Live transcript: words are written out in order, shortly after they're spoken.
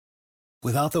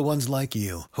Without the ones like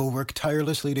you, who work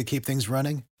tirelessly to keep things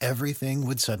running, everything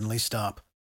would suddenly stop.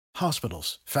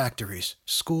 Hospitals, factories,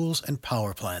 schools, and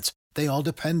power plants, they all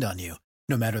depend on you.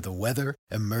 No matter the weather,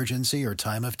 emergency, or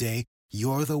time of day,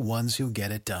 you're the ones who get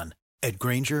it done. At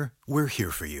Grainger, we're here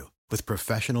for you with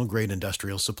professional-grade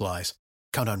industrial supplies.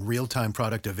 Count on real-time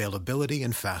product availability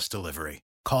and fast delivery.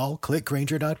 Call,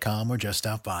 clickgrainger.com, or just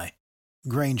stop by.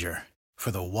 Grainger, for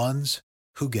the ones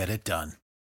who get it done.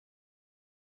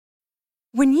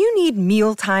 When you need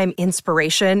mealtime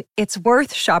inspiration, it's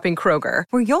worth shopping Kroger,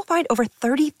 where you'll find over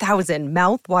 30,000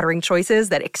 mouth-watering choices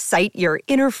that excite your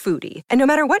inner foodie. And no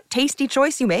matter what tasty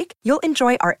choice you make, you'll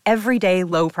enjoy our everyday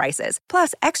low prices,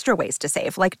 plus extra ways to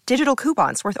save, like digital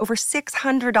coupons worth over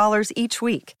 $600 each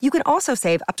week. You can also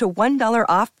save up to $1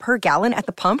 off per gallon at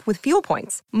the pump with fuel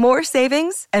points. More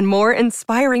savings and more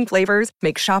inspiring flavors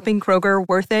make shopping Kroger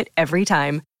worth it every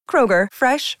time. Kroger,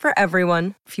 fresh for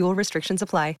everyone. Fuel restrictions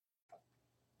apply.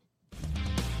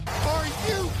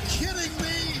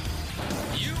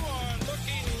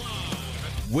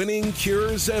 Winning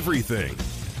cures everything.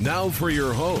 Now for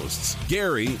your hosts,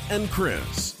 Gary and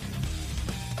Chris.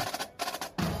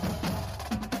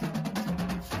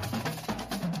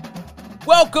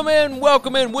 Welcome in.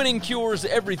 Winning cures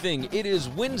everything. It is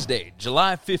Wednesday,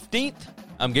 July 15th.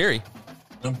 I'm Gary.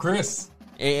 I'm Chris.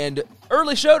 And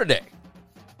early show today.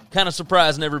 Kind of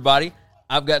surprising everybody.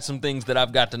 I've got some things that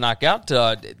I've got to knock out.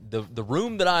 The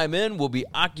room that I'm in will be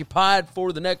occupied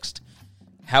for the next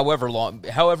however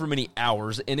many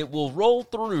hours, and it will roll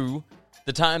through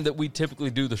the time that we typically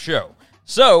do the show.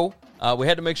 So we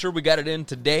had to make sure we got it in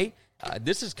today.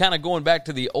 This is kind of going back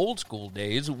to the old school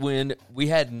days when we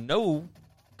had no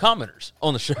commenters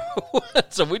on the show.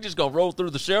 So we just gonna roll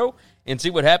through the show and see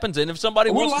what happens. And if somebody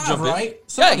wants to jump right?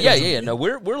 in, yeah. No,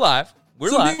 we're live.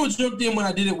 We're live. People jumped in when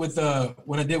I did it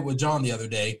with John the other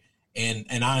day, and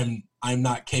I'm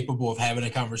not capable of having a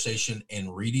conversation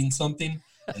and reading something.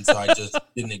 And so I just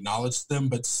didn't acknowledge them,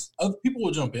 but other people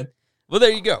will jump in. Well,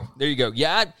 there you go.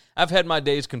 Yeah, I've had my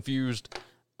days confused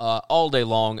all day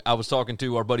long. I was talking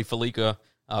to our buddy Felica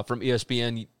from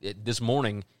ESPN this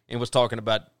morning and was talking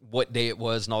about what day it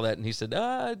was and all that. And he said,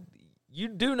 you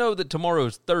do know that tomorrow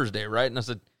is Thursday, right? And I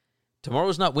said,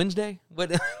 tomorrow's not Wednesday?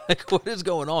 What is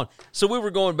going on? So we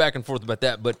were going back and forth about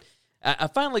that. But I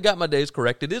finally got my days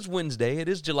correct. It is Wednesday. It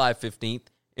is July 15th.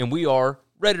 And we are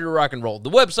ready to rock and roll. The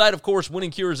website, of course,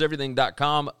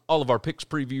 winningcureseverything.com. All of our picks,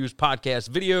 previews, podcasts,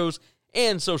 videos,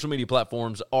 and social media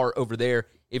platforms are over there.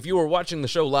 If you are watching the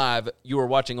show live, you are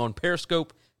watching on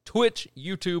Periscope, Twitch,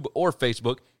 YouTube, or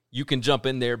Facebook. You can jump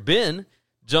in there. Ben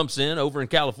jumps in over in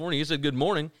California. He said, good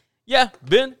morning. Yeah,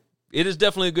 Ben, it is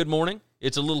definitely a good morning.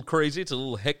 It's a little crazy. It's a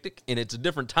little hectic, and it's a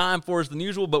different time for us than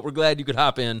usual, but we're glad you could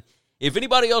hop in. If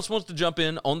anybody else wants to jump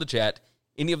in on the chat,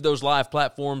 any of those live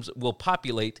platforms will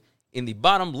populate in the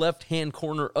bottom left-hand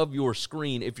corner of your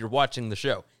screen if you're watching the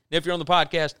show. Now, if you're on the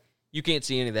podcast, you can't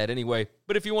see any of that anyway.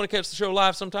 But if you want to catch the show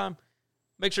live sometime,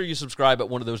 make sure you subscribe at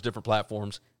one of those different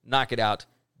platforms. Knock it out.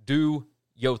 Do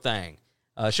yo thing.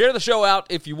 Share the show out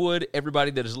if you would, everybody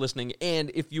that is listening.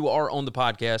 And if you are on the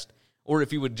podcast, or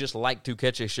if you would just like to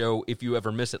catch a show if you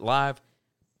ever miss it live,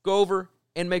 go over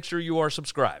and make sure you are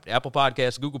subscribed. Apple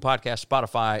Podcasts, Google Podcasts,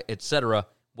 Spotify, etc.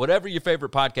 Whatever your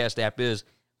favorite podcast app is.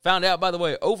 Found out, by the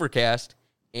way, Overcast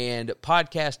and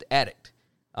Podcast Addict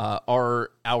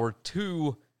are our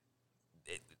two,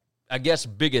 I guess,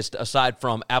 biggest aside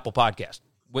from Apple Podcast.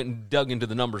 Went and dug into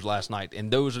the numbers last night, and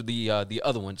those are the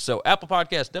other ones. So Apple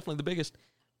Podcast, definitely the biggest.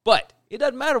 But it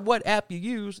doesn't matter what app you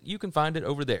use, you can find it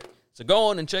over there. So go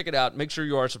on and check it out. Make sure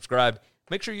you are subscribed.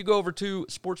 Make sure you go over to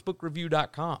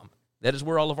sportsbookreview.com. That is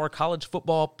where all of our college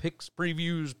football picks,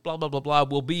 previews, blah, blah, blah, blah,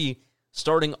 will be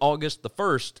starting August the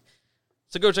 1st.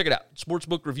 So go check it out,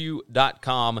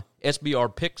 sportsbookreview.com,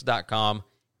 sbrpicks.com,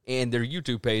 and their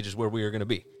YouTube page is where we are going to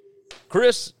be.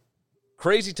 Chris,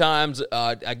 crazy times,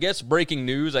 I guess breaking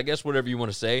news, I guess whatever you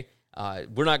want to say.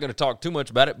 We're not going to talk too much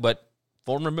about it, but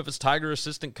former Memphis Tiger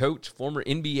assistant coach, former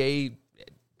NBA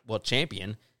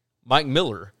champion, Mike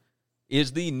Miller,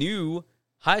 is the new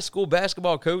high school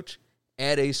basketball coach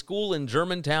at a school in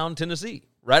Germantown, Tennessee,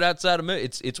 right outside of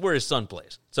Memphis. It's where his son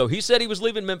plays. So he said he was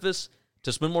leaving Memphis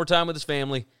to spend more time with his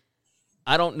family.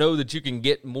 I don't know that you can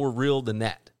get more real than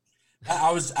that.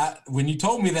 When you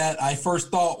told me that, I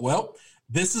first thought, well,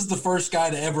 this is the first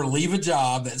guy to ever leave a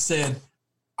job that said,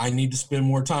 I need to spend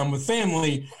more time with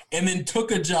family, and then took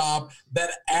a job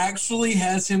that actually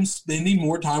has him spending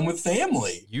more time with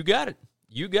family. You got it.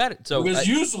 So because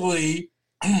usually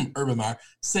Urban Meyer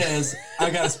says,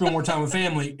 I got to spend more time with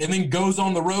family, and then goes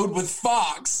on the road with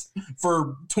Fox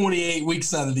for 28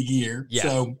 weeks out of the year. Yeah.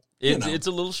 So It's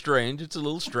a little strange. It's a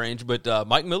little strange, but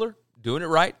Mike Miller doing it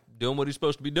right, doing what he's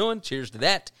supposed to be doing. Cheers to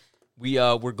that.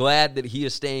 We're glad that he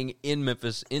is staying in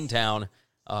Memphis, in town.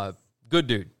 Good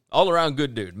dude, all around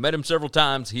good dude. Met him several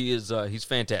times. He's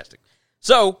fantastic.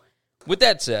 So, with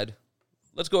that said,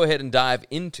 let's go ahead and dive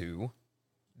into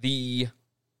the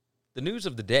news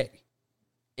of the day.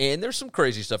 And there's some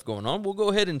crazy stuff going on. We'll go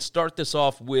ahead and start this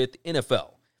off with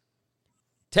NFL.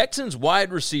 Texans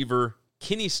wide receiver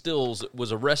Kenny Stills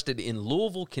was arrested in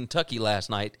Louisville, Kentucky last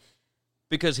night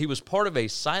because he was part of a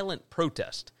silent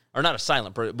protest. Or not a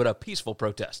silent, but a peaceful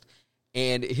protest.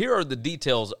 And here are the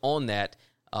details on that.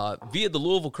 Via the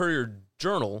Louisville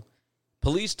Courier-Journal,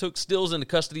 police took Stills into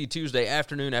custody Tuesday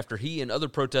afternoon after he and other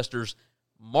protesters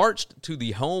marched to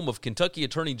the home of Kentucky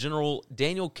Attorney General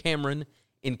Daniel Cameron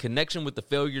in connection with the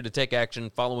failure to take action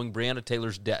following Breonna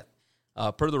Taylor's death.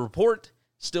 Per the report,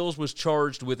 Stills was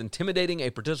charged with intimidating a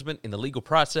participant in the legal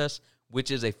process,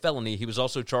 which is a felony. He was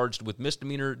also charged with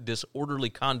misdemeanor disorderly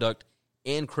conduct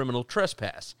and criminal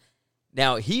trespass.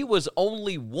 Now, he was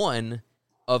only one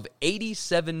of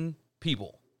 87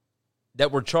 people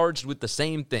that were charged with the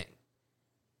same thing.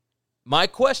 My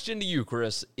question to you,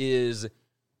 Chris, is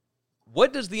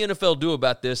what does the NFL do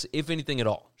about this, if anything at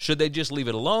all? Should they just leave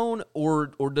it alone,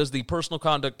 or does the personal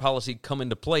conduct policy come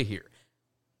into play here?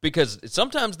 Because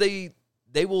sometimes they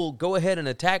will go ahead and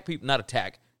attack people, not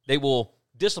attack, they will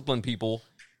discipline people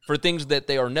for things that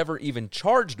they are never even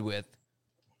charged with,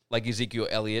 like Ezekiel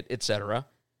Elliott, etc.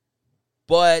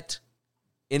 But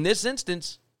in this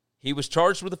instance, he was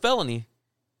charged with a felony,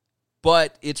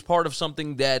 but it's part of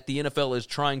something that the NFL is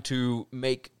trying to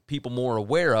make people more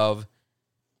aware of.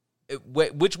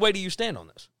 Which way do you stand on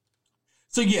this?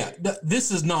 So, yeah,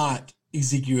 this is not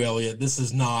Ezekiel Elliott. This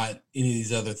is not any of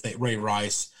these other things, Ray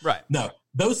Rice. Right. No,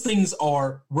 those things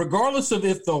are, regardless of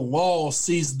if the law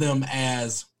sees them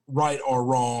as right or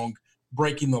wrong,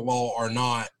 breaking the law or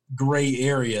not, gray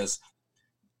areas,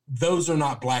 those are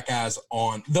not black eyes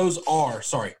on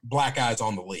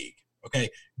the league. Okay.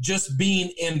 Just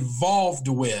being involved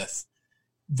with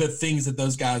the things that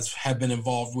those guys have been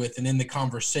involved with and in the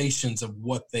conversations of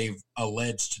what they've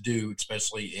alleged to do,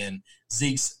 especially in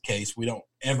Zeke's case, we don't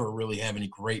ever really have any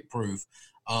great proof.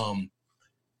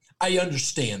 I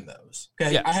understand those.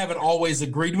 Okay. Yeah. I haven't always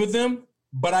agreed with them,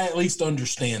 but I at least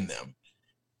understand them.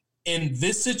 In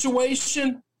this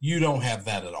situation, you don't have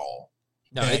that at all.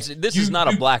 No, okay? This is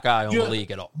not a black eye on the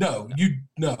league at all. No,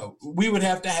 we would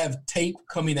have to have tape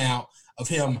coming out of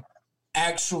him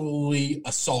actually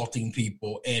assaulting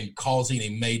people and causing a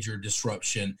major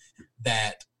disruption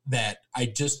that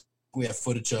we have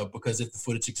footage of, because if the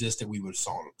footage existed, we would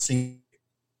have seen it.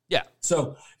 Yeah.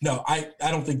 So, no, I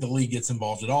don't think the league gets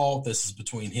involved at all. This is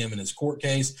between him and his court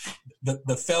case.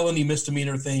 The felony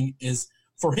misdemeanor thing is,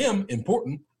 for him,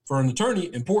 important. For an attorney,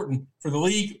 important. For the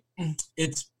league,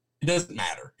 it doesn't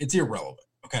matter. It's irrelevant,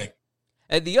 okay?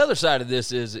 And the other side of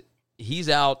this is he's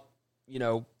out,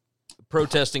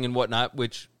 protesting and whatnot,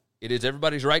 which it is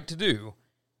everybody's right to do.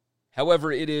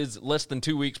 However, it is less than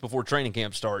 2 weeks before training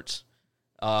camp starts.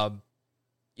 Not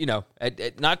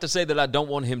to say that I don't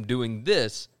want him doing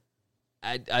this.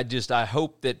 I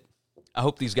hope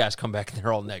these guys come back and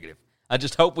they're all negative. I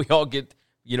just hope we all get,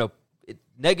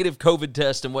 negative COVID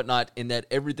tests and whatnot, and that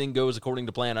everything goes according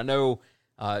to plan. I know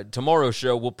tomorrow's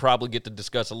show we'll probably get to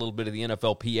discuss a little bit of the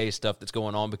NFLPA stuff that's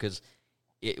going on, because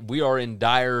we are in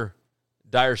dire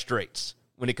straits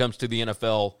when it comes to the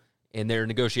NFL, and they're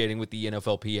negotiating with the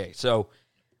NFLPA. So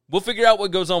we'll figure out what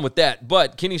goes on with that.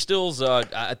 But Kenny Stills,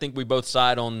 I think we both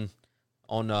side on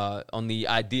the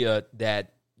idea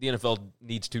that the NFL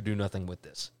needs to do nothing with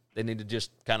this. They need to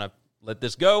just kind of let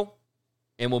this go,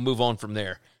 and we'll move on from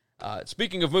there.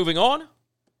 Speaking of moving on,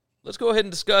 let's go ahead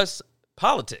and discuss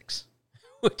politics,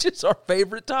 which is our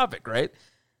favorite topic, right?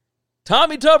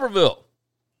 Tommy Tuberville,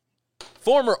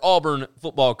 former Auburn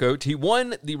football coach. He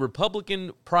won the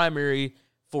Republican primary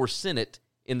for Senate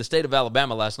in the state of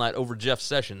Alabama last night over Jeff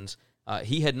Sessions.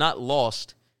 He had not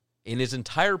lost in his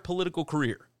entire political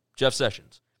career, Jeff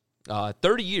Sessions,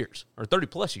 30 years or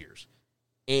 30-plus years.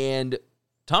 And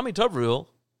Tommy Tuberville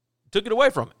took it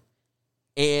away from him.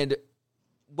 And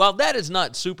while that is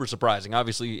not super surprising,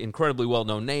 obviously incredibly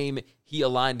well-known name, he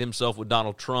aligned himself with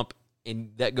Donald Trump,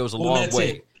 and that goes a long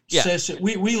way. Yeah.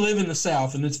 We live in the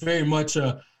South, and it's very much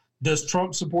does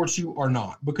Trump support you or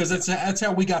not? Because that's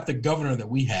how we got the governor that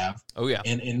we have. Oh, yeah.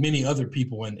 And many other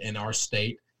people in our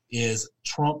state is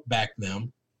Trump backed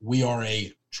them. We are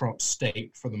a Trump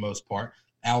state for the most part.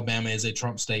 Alabama is a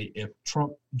Trump state. If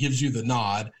Trump gives you the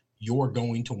nod, you're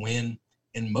going to win.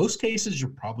 In most cases,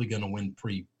 you're probably going to win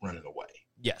pre-running away.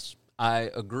 Yes, I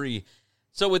agree.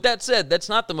 So with that said, that's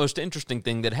not the most interesting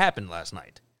thing that happened last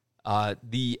night.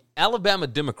 The Alabama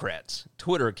Democrats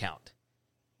Twitter account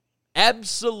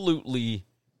absolutely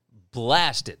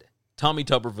blasted Tommy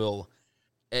Tuberville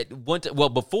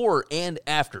before and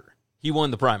after he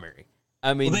won the primary.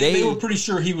 I mean, they were pretty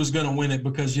sure he was going to win it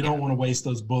because you don't want to waste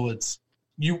those bullets.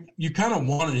 You kind of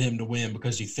wanted him to win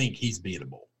because you think he's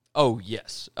beatable. Oh,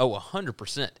 yes. Oh,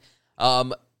 100%.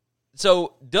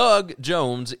 So Doug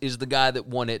Jones is the guy that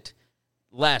won it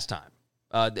last time,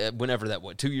 whenever that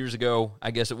was, 2 years ago,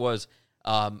 I guess it was.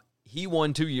 He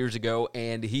won 2 years ago,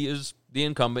 and he is the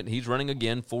incumbent. He's running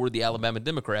again for the Alabama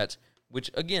Democrats, which,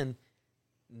 again,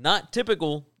 not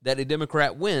typical that a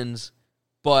Democrat wins,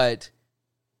 but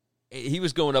he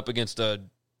was going up against a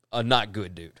not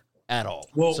good dude at all.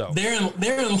 Well, so. therein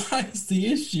lies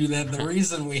the issue that the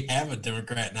reason we have a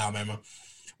Democrat in Alabama,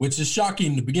 which is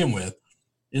shocking to begin with,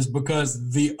 is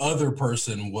because the other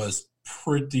person was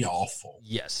pretty awful.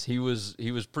 Yes, he was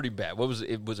pretty bad. What was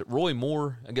it? Was it Roy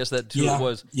Moore? I guess that's who it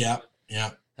was. Yeah.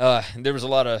 There was a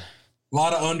lot of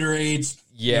underage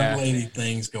young lady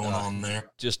things going on there.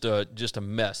 Just a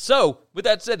mess. So, with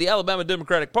that said, the Alabama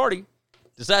Democratic Party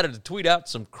decided to tweet out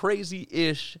some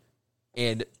crazy-ish,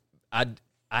 and I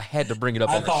had to bring it up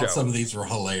on the show. I thought some of these were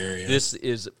hilarious. This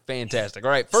is fantastic.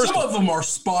 All right, first some of them are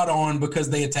spot on because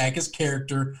they attack his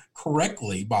character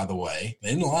correctly, by the way. They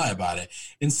didn't lie about it.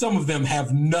 And some of them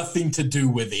have nothing to do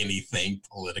with anything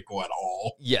political at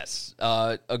all. Yes,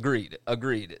 agreed.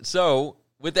 So,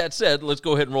 with that said, let's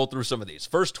go ahead and roll through some of these.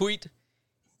 First tweet,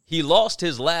 he lost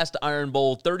his last Iron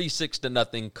Bowl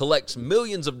 36-0, collects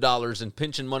millions of dollars in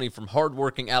pension money from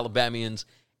hardworking Alabamians,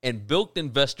 and bilked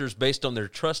investors based on their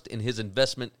trust in his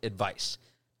investment advice.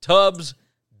 Tubbs,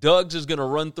 Duggs is going to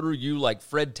run through you like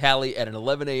Fred Talley at an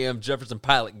 11 a.m. Jefferson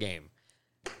Pilot game.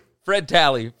 Fred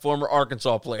Talley, former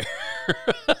Arkansas player.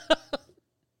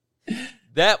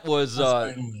 That was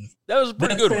a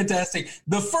pretty good. Fantastic.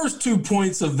 The first 2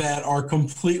 points of that are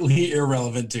completely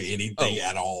irrelevant to anything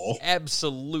at all.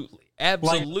 Absolutely.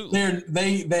 Like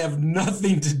they have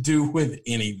nothing to do with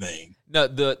anything. No,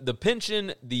 the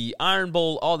pension, the Iron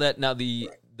Bowl, all that. Now the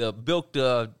bilked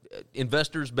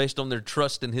investors based on their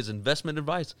trust in his investment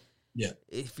advice. Yeah.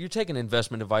 If you're taking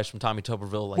investment advice from Tommy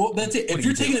Tuberville, well, that's it. If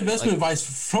you're taking investment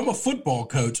advice from a football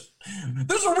coach,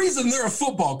 there's a reason they're a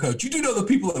football coach. You do know the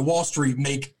people at Wall Street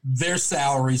make their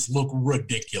salaries look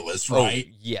ridiculous, right?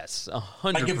 Oh, yes,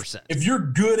 100%. If you're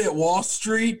good at Wall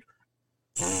Street,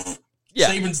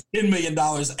 saving $10 million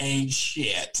ain't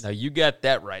shit. Now you got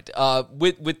that right.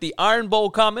 With the Iron Bowl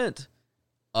comment,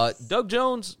 Doug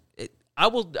Jones, I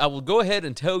will go ahead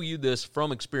and tell you this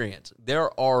from experience.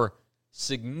 There are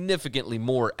significantly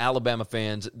more Alabama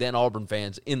fans than Auburn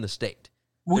fans in the state.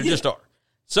 There just are.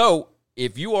 So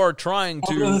if you are trying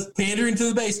to pandering to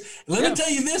the base, let me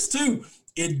tell you this too.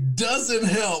 It doesn't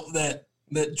help that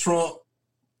Trump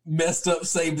messed up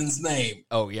Saban's name.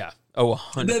 Oh yeah. Oh,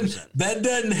 100%. That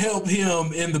doesn't help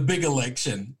him in the big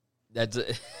election.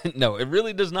 No, it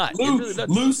really does not. Lou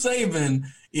Saban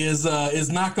is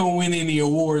not going to win any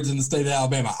awards in the state of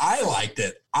Alabama. I liked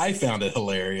it. I found it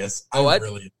hilarious.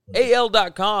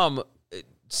 AL.com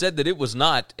said that it was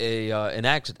not an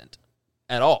accident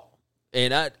at all,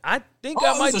 and I think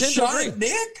I might tend to agree.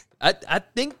 Nick? I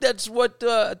think that's what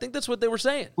they were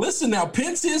saying. Listen now,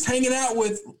 Pence is hanging out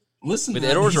with Ed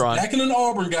Orgeron. He's backing an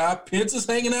Auburn guy. Pence is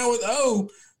hanging out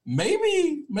with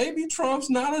Maybe Trump's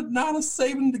not a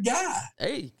Saban the guy.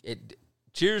 Hey,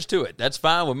 cheers to it. That's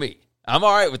fine with me. I'm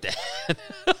all right with that.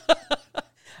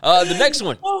 The next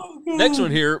one. Next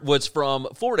one here was from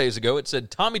 4 days ago. It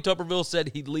said Tommy Tuberville said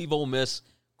he'd leave Ole Miss,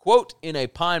 quote, in a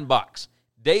pine box.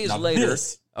 Days later.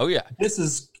 This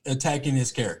is attacking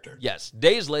his character. Yes.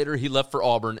 Days later, he left for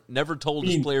Auburn, never told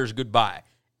his players goodbye.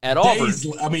 At Auburn.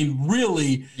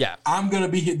 Really, I'm going to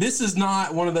be here. This is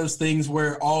not one of those things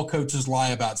where all coaches lie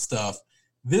about stuff.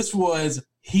 This was,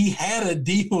 he had a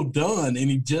deal done and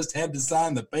he just had to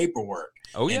sign the paperwork.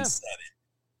 Oh, yeah. And said it.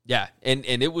 Yeah, and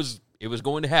it was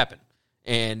going to happen.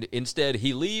 And instead,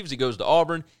 he leaves. He goes to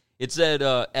Auburn. It said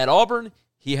at Auburn,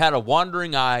 he had a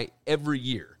wandering eye every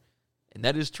year. And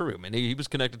that is true. Man, he was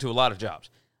connected to a lot of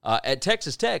jobs. At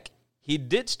Texas Tech, he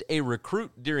ditched a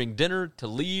recruit during dinner to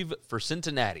leave for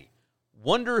Cincinnati.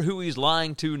 Wonder who he's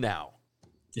lying to now.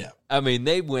 Yeah. I mean,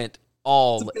 they went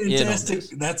all in on this.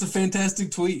 That's a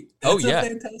fantastic tweet. That's a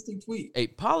fantastic tweet. Hey,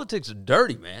 politics are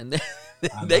dirty, man.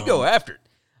 They go after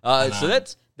it. So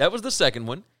that was the second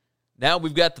one. Now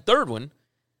we've got the third one.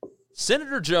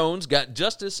 Senator Jones got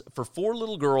justice for 4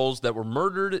 little girls that were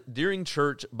murdered during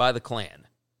church by the Klan.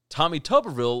 Tommy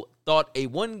Tuberville thought a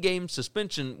 1-game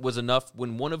suspension was enough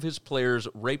when one of his players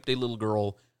raped a little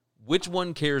girl which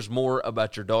one cares more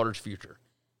about your daughter's future?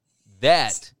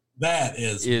 That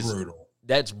is brutal.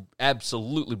 That's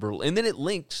absolutely brutal. And then it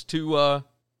links to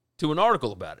an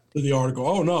article about it. To the article.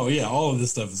 Oh, no. Yeah, all of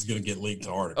this stuff is going to get linked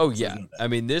to articles. Oh, yeah. I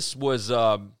mean, this was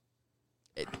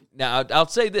now, I'll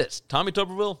say this. Tommy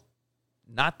Tuberville,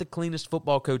 not the cleanest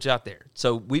football coach out there.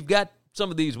 So we've got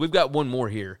some of these. We've got one more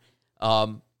here.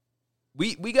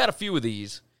 We got a few of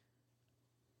these.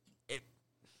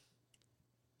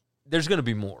 There's going to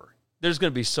be more. There's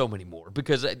going to be so many more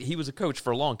because he was a coach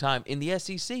for a long time in the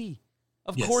SEC.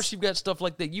 Of course you've got stuff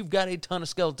like that. You've got a ton of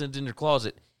skeletons in your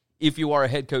closet if you are a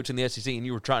head coach in the SEC and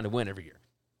you were trying to win every year.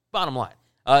 Bottom line.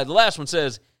 The last one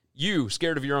says, you,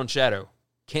 scared of your own shadow.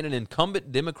 Can an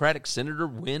incumbent Democratic senator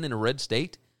win in a red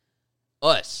state?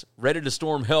 Us, ready to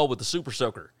storm hell with the Super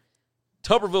Soaker.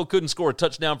 Tuberville couldn't score a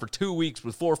touchdown for 2 weeks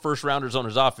with 4 first-rounders on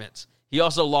his offense. He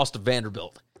also lost to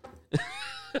Vanderbilt.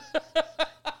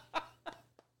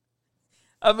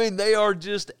 I mean, they are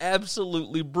just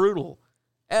absolutely brutal.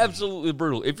 Absolutely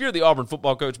brutal. If you're the Auburn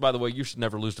football coach, by the way, you should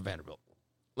never lose to Vanderbilt.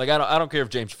 Like, I don't care if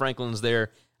James Franklin's there.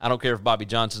 I don't care if Bobby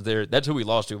Johnson's there. That's who we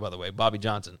lost to, by the way, Bobby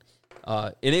Johnson.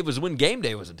 And it was when game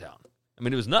day was in town. I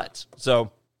mean, it was nuts.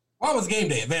 So, why was game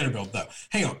day at Vanderbilt, though?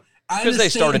 Hang on. Because they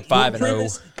started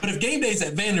 5-0. But if game day's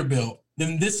at Vanderbilt,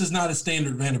 then this is not a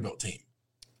standard Vanderbilt team.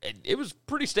 It was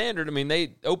pretty standard. I mean,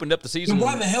 they opened up the season. Then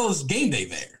why the hell is game day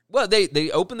there? Well,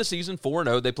 they opened the season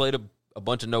 4-0. They played a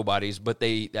bunch of nobodies, but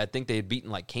I think they had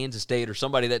beaten like Kansas State or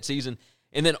somebody that season.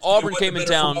 And then Auburn came in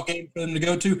town. Game for them to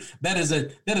go to. That is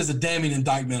a damning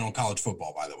indictment on college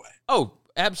football, by the way. Oh,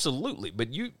 absolutely.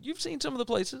 But you've seen some of the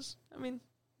places. I mean,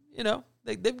 you know,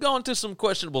 they've gone to some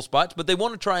questionable spots, but they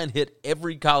want to try and hit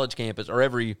every college campus or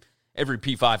every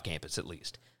P5 campus at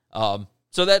least.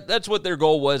 So that's what their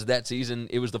goal was that season.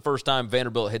 It was the first time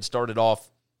Vanderbilt had started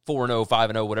off 4-0,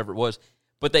 5-0, whatever it was.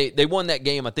 But they won that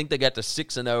game. I think they got to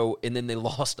 6-0, and then they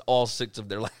lost all 6 of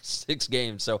their last 6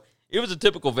 games. So it was a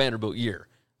typical Vanderbilt year.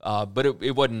 But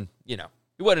it wasn't, it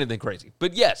wasn't anything crazy.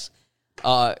 But yes,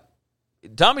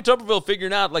 Tommy Tuberville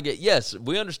figuring out, like, yes,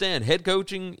 we understand head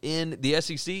coaching in the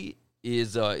SEC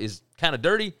is kind of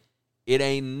dirty. It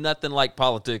ain't nothing like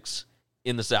politics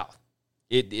in the South.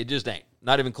 It just ain't.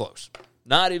 Not even close.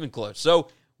 Not even close. So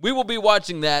we will be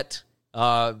watching that,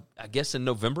 I guess, in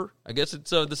November. I guess it's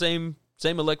the same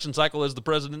election cycle as the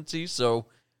presidency, so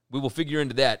we will figure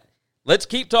into that. Let's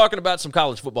keep talking about some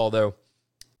college football, though.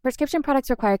 Prescription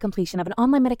products require completion of an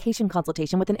online medication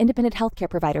consultation with an independent healthcare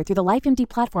provider through the LifeMD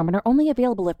platform and are only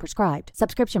available if prescribed.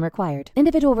 Subscription required.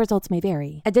 Individual results may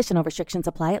vary. Additional restrictions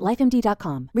apply at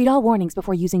lifemd.com. Read all warnings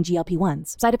before using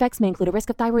GLP-1s. Side effects may include a risk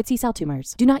of thyroid C-cell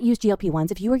tumors. Do not use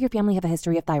GLP-1s if you or your family have a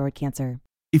history of thyroid cancer.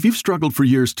 If you've struggled for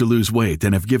years to lose weight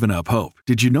and have given up hope,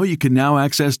 did you know you can now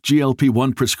access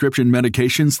GLP-1 prescription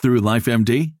medications through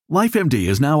LifeMD? LifeMD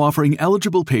is now offering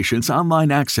eligible patients online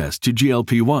access to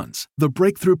GLP-1s, the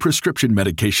breakthrough prescription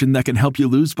medication that can help you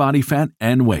lose body fat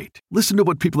and weight. Listen to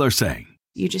what people are saying.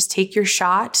 You just take your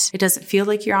shot. It doesn't feel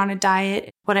like you're on a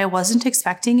diet. What I wasn't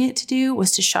expecting it to do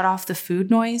was to shut off the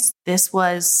food noise. This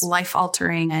was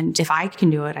life-altering, and if I can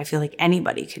do it, I feel like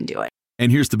anybody can do it. And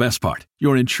here's the best part.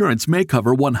 Your insurance may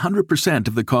cover 100%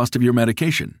 of the cost of your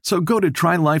medication. So go to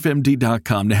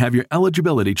TryLifeMD.com to have your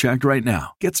eligibility checked right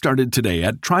now. Get started today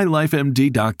at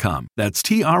TryLifeMD.com. That's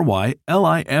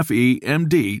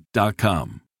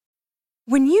TryLifeMD.com.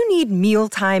 When you need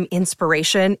mealtime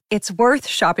inspiration, it's worth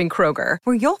shopping Kroger,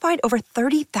 where you'll find over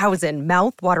 30,000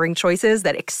 mouth-watering choices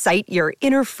that excite your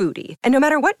inner foodie. And no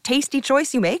matter what tasty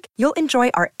choice you make, you'll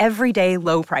enjoy our everyday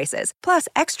low prices, plus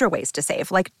extra ways to save,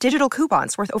 like digital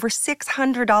coupons worth over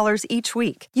 $600 each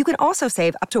week. You can also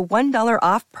save up to $1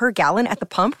 off per gallon at the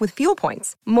pump with fuel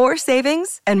points. More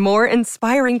savings and more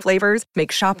inspiring flavors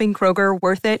make shopping Kroger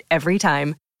worth it every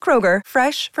time. Kroger,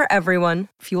 fresh for everyone.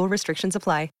 Fuel restrictions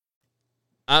apply.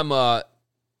 I'm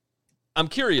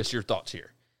curious your thoughts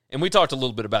here. And we talked a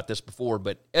little bit about this before,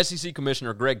 but SEC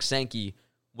Commissioner Greg Sankey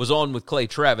was on with Clay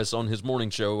Travis on his morning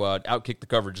show, Outkick the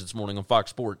Coverage this morning on Fox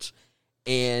Sports.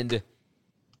 And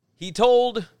he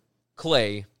told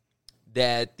Clay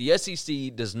that the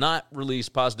SEC does not release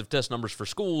positive test numbers for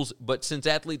schools, but since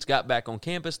athletes got back on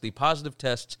campus, the positive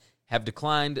tests have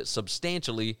declined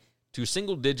substantially to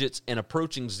single digits and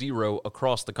approaching 0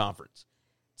 across the conference.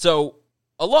 So,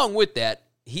 along with that,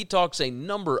 he talks a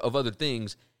number of other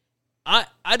things. I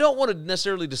don't want to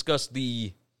necessarily discuss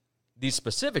the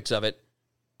specifics of it.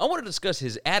 I want to discuss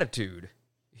his attitude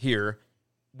here.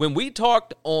 When we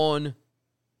talked on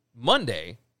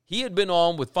Monday, he had been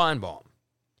on with Feinbaum.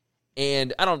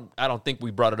 And I don't think we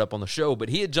brought it up on the show, but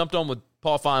he had jumped on with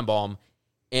Paul Feinbaum,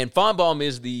 and Feinbaum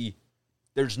is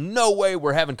there's no way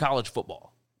we're having college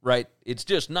football. right? It's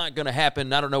just not going to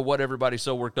happen. I don't know what everybody's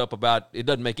so worked up about. It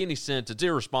doesn't make any sense. It's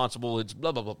irresponsible. It's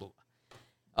blah, blah, blah,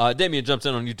 blah. Damien jumps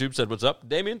in on YouTube, said, what's up?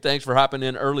 Damien, thanks for hopping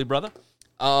in early, brother.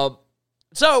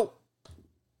 So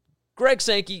Greg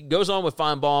Sankey goes on with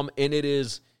Feinbaum, and it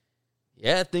is,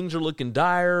 yeah, things are looking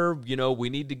dire. You know, we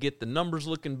need to get the numbers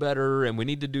looking better, and we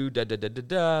need to do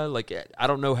da-da-da-da-da. Like, I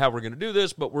don't know how we're going to do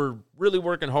this, but we're really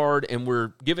working hard, and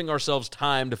we're giving ourselves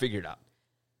time to figure it out.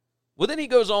 Well, then he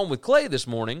goes on with Clay this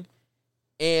morning,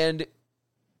 and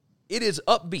it is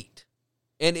upbeat.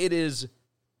 And it is,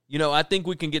 you know, I think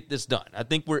we can get this done. I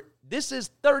think this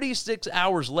is 36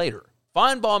 hours later.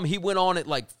 Feinbaum, he went on at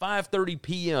like 5:30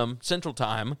 p.m. Central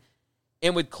Time.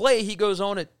 And with Clay, he goes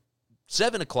on at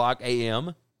 7 o'clock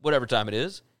a.m., whatever time it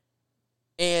is.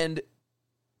 And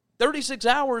 36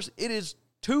 hours, it is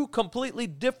two completely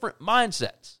different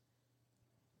mindsets.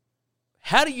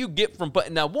 How do you get from,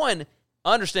 now one,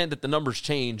 I understand that the numbers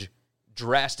change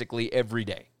drastically every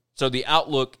day. So the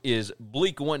outlook is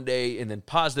bleak one day and then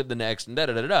positive the next and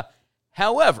da-da-da-da.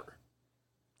 However,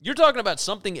 you're talking about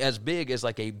something as big as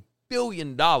like $1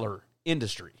 billion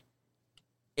industry.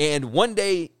 And one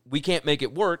day we can't make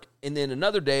it work, and then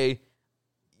another day,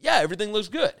 yeah, everything looks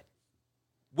good.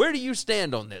 Where do you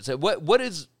stand on this?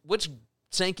 What's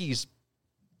Sankey's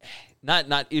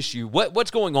not issue? What's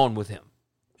going on with him?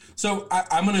 So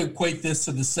I'm going to equate this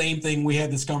to the same thing. We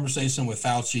had this conversation with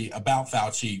Fauci about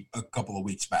Fauci a couple of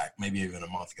weeks back, maybe even a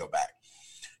month ago back.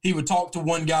 He would talk to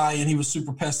one guy and he was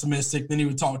super pessimistic. Then he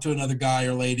would talk to another guy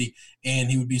or lady and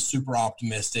he would be super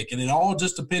optimistic. And it all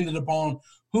just depended upon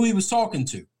who he was talking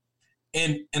to.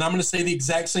 And I'm going to say the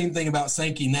exact same thing about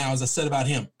Sankey now as I said about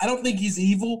him. I don't think he's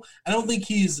evil. I don't think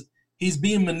he's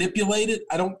being manipulated.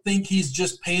 I don't think he's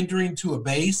just pandering to a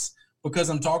base because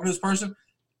I'm talking to this person.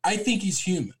 I think he's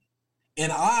human.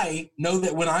 And I know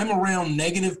that when I'm around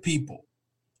negative people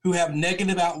who have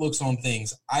negative outlooks on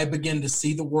things, I begin to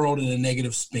see the world in a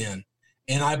negative spin.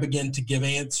 And I begin to give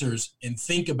answers and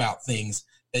think about things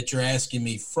that you're asking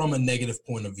me from a negative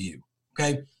point of view.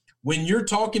 Okay? When you're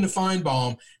talking to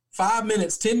Feinbaum, 5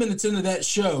 minutes, 10 minutes into that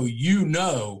show, you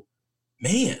know,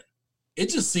 man, it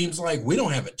just seems like we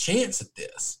don't have a chance at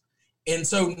this. And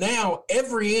so now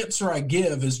every answer I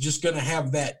give is just going to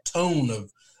have that tone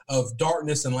of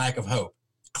darkness and lack of hope.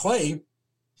 Clay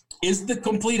is the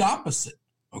complete opposite,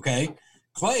 okay?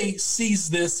 Clay sees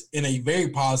this in a very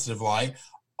positive light.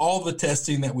 All the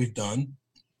testing that we've done,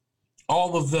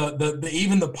 all of the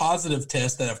even the positive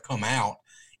tests that have come out,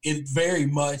 it's very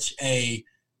much a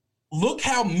look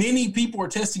how many people are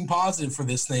testing positive for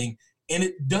this thing, and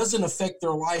it doesn't affect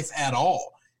their life at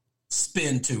all.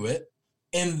 Spin to it.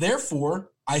 And therefore,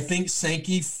 I think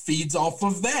Sankey feeds off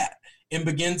of that and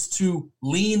begins to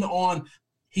lean on.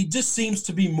 He just seems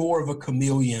to be more of a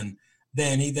chameleon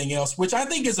than anything else, which I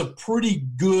think is a pretty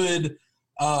good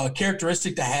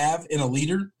characteristic to have in a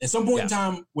leader. At some point in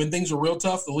time, when things are real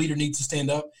tough, the leader needs to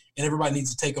stand up and everybody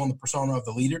needs to take on the persona of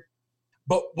the leader.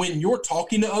 But when you're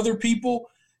talking to other people,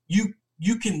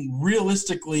 you can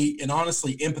realistically and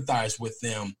honestly empathize with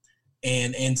them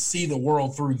and see the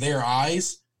world through their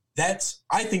eyes.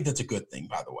 I think that's a good thing,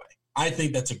 by the way. I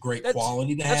think that's a great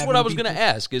quality to have. That's what I was going to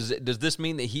ask. Does this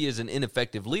mean that he is an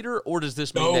ineffective leader, or does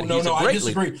this mean that he's a great I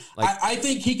disagree. leader? I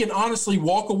think he can honestly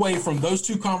walk away from those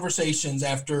two conversations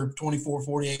after 24,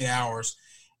 48 hours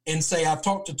and say, I've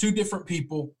talked to two different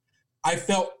people. I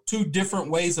felt two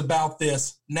different ways about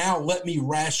this. Now let me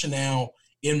rationale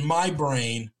in my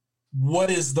brain what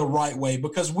is the right way,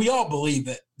 because we all believe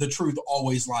that the truth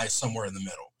always lies somewhere in the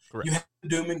middle. Correct. You have the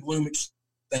doom and gloom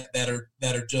that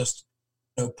are just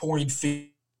pouring fear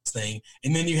thing,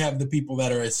 and then you have the people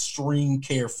that are extreme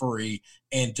carefree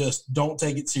and just don't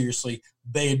take it seriously.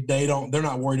 They're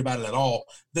not worried about it at all.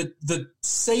 The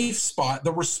safe spot,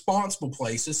 the responsible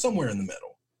place is somewhere in the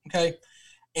middle. Okay,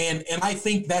 and I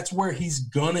think that's where he's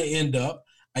gonna end up.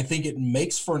 I think it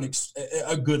makes for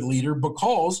a good leader,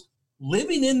 because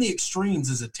living in the extremes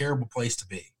is a terrible place to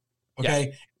be. Okay.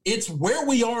 Yeah. It's where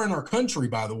we are in our country,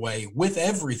 by the way, with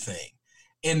everything.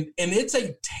 And it's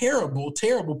a terrible,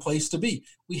 terrible place to be.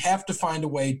 We have to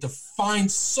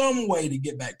find some way to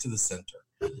get back to the center,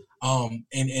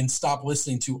 and stop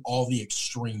listening to all the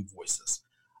extreme voices.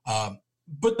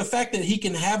 But the fact that he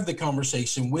can have the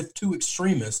conversation with two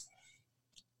extremists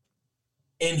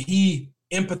and he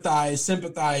empathize,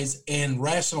 sympathize, and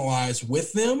rationalize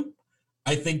with them,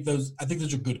 I think those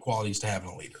are good qualities to have in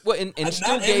a leader. Well, and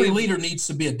not every leader needs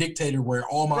to be a dictator where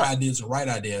all my ideas are right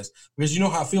ideas, because you know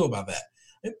how I feel about that.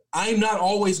 I'm not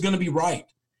always going to be right.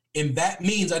 And that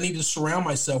means I need to surround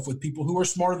myself with people who are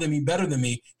smarter than me, better than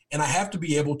me, and I have to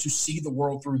be able to see the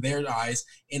world through their eyes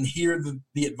and hear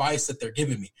the advice that they're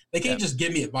giving me. They can't just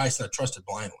give me advice that I trusted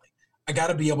blindly. I got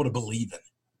to be able to believe in it.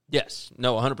 Yes.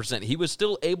 No, 100%. He was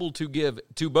still able to give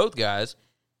to both guys,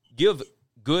 give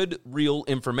good, real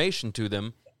information to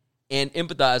them, and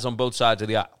empathize on both sides of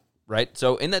the aisle, right?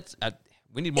 So, and that's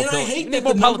we need more. And I hate that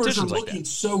the numbers are looking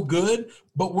so good,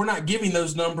 but we're not giving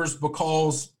those numbers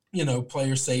because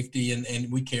player safety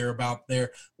and we care about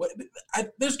their.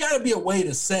 There's got to be a way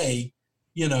to say,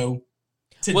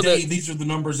 today these are the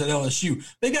numbers at LSU.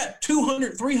 They got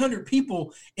 200, 300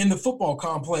 people in the football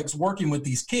complex working with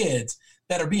these kids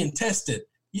that are being tested.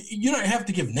 You don't have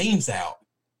to give names out.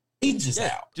 Ages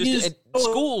out.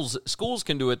 Schools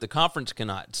can do it. The conference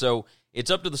cannot. So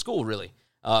it's up to the school, really.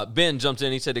 Ben jumps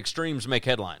in. He said extremes make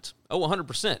headlines. Oh,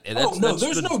 100%. And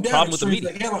there's no doubt extremes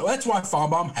make headlines. That's why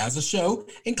Feinbaum has a show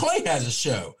and Clay has a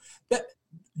show.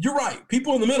 You're right.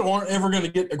 People in the middle aren't ever going to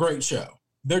get a great show.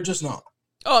 They're just not.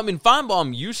 Oh, I mean,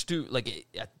 Feinbaum used to,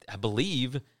 I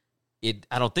believe it.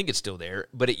 I don't think it's still there,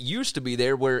 but it used to be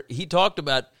there where he talked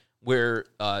about where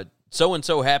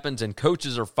so-and-so happens and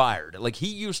coaches are fired. Like, he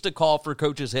used to call for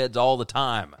coaches' heads all the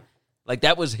time. Like,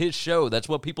 that was his show. That's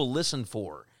what people listened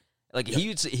for. Like,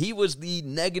 he was the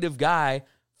negative guy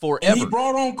forever. And he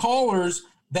brought on callers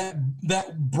that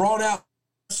brought out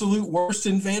absolute worst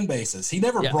in fan bases. He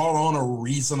never brought on a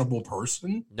reasonable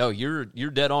person. No, you're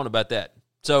dead on about that.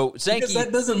 So, Sankey, because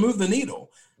that doesn't move the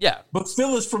needle. Yeah. But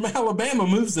Phyllis from Alabama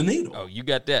moves the needle. Oh, you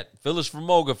got that. Phyllis from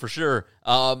Moga for sure.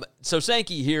 So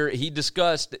Sankey here, he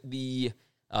discussed the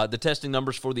testing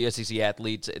numbers for the SEC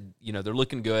athletes. They're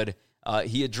looking good.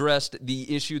 He addressed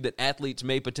the issue that athletes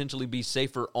may potentially be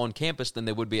safer on campus than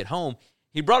they would be at home.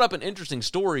 He brought up an interesting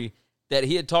story that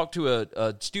he had talked to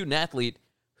a student athlete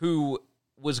who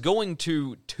was going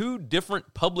to 2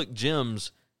 different public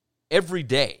gyms every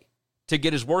day to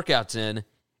get his workouts in,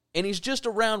 and he's just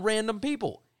around random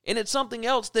people. And it's something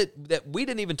else that we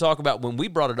didn't even talk about when we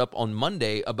brought it up on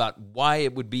Monday about why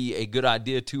it would be a good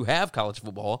idea to have college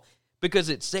football, because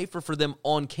it's safer for them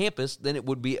on campus than it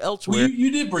would be elsewhere. Well,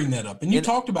 you did bring that up, and you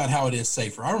talked about how it is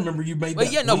safer. I remember you made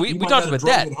that. Yeah, no, we talked about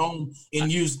that. At home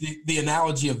and used the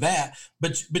analogy of that,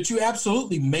 but you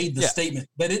absolutely made the statement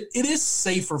that it is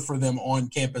safer for them on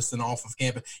campus than off of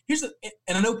campus.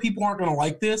 And I know people aren't going to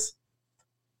like this.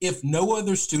 If no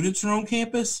other students are on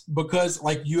campus, because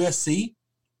like USC,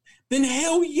 then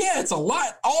hell yeah, it's a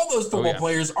lot. All those football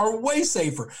players are way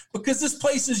safer because this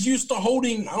place is used to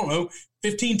holding,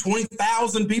 15,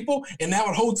 20,000 people, and now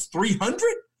it holds 300.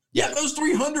 Yeah, those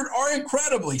 300 are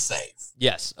incredibly safe.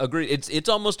 Yes, agreed. It's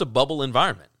almost a bubble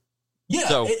environment. Yeah,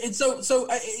 so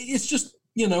it's just,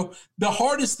 the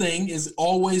hardest thing is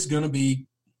always going to be,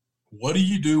 what do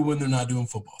you do when they're not doing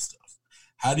football stuff?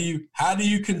 How do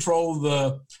you control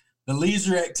the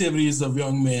leisure activities of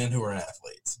young men who are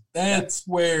athletes? That's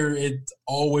where it's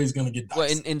always going to get dicey.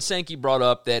 Well, and Sankey brought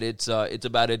up that it's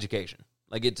about education.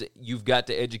 Like, you've got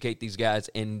to educate these guys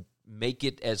and make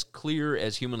it as clear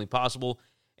as humanly possible,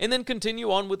 and then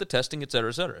continue on with the testing, et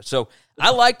cetera, et cetera. So I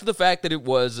liked the fact that it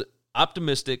was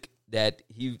optimistic, that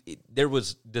there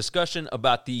was discussion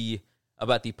about the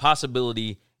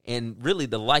possibility and really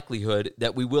the likelihood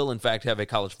that we will, in fact, have a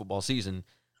college football season.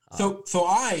 So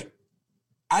I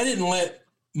didn't let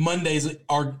Monday's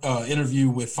interview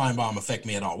with Feinbaum affect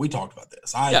me at all. We talked about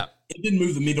this. It didn't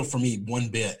move the needle for me one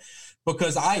bit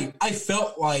because I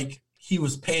felt like he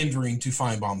was pandering to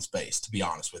Feinbaum's base, to be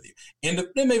honest with you. And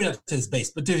maybe not to his base,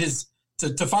 but to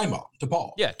Feinbaum, to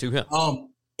Paul. Yeah, to him.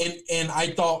 And I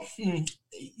thought,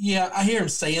 I hear him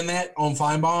saying that on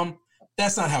Feinbaum.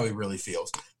 That's not how he really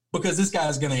feels, because this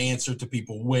guy's going to answer to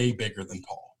people way bigger than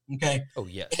Paul. Okay. Oh,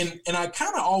 yes. And I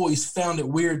kind of always found it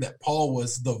weird that Paul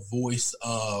was the voice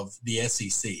of the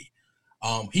SEC.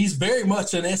 He's very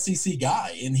much an SEC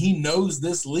guy, and he knows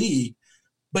this league,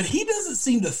 but he doesn't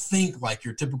seem to think like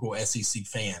your typical SEC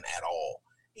fan at all.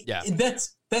 Yeah.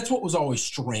 That's what was always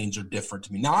strange or different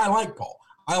to me. Now, I like Paul.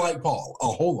 I like Paul a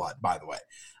whole lot, by the way.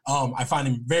 I find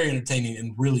him very entertaining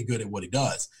and really good at what he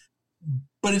does.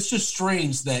 But it's just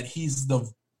strange that he's the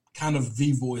kind of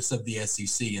the voice of the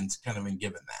SEC and kind of been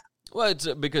given that. Well, it's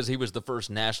because he was the first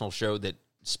national show that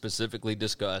specifically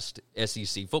discussed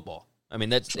SEC football. I mean,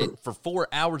 that's it, for 4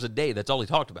 hours a day. That's all he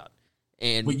talked about,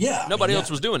 and nobody else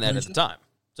was doing that at the time.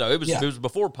 So it was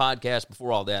before podcast,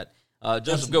 before all that.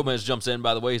 Joseph Gomez jumps in,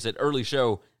 by the way. He said, "Early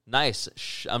show, nice.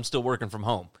 I'm still working from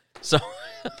home." So,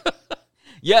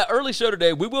 early show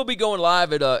today. We will be going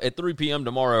live at 3 p.m.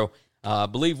 tomorrow. I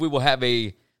believe we will have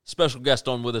a special guest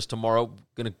on with us tomorrow.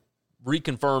 Going to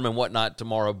reconfirm and whatnot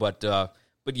tomorrow, but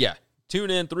yeah, tune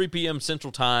in 3 p.m.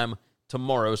 Central Time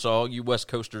tomorrow. So all you West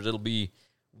Coasters, it'll be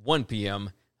 1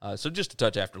 p.m. So just a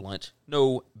touch after lunch.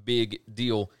 No big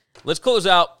deal. Let's close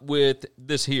out with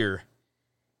this here.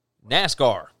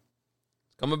 NASCAR.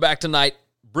 Coming back tonight.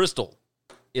 Bristol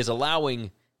is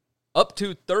allowing up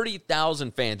to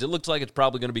 30,000 fans. It looks like it's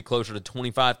probably going to be closer to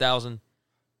 25,000.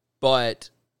 But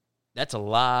that's a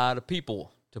lot of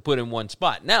people to put in one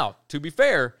spot. Now, to be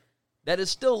fair, that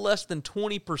is still less than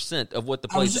 20% of what the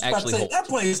place actually holds. That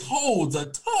place holds a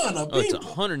ton of people. It's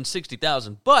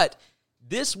 160,000. But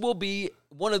this will be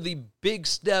one of the big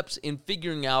steps in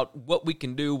figuring out what we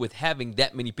can do with having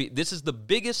that many people. This is the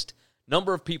biggest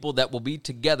number of people that will be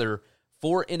together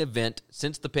for an event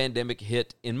since the pandemic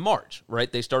hit in March,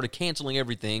 right? They started canceling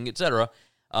everything, etc.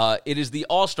 It is the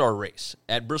All-Star race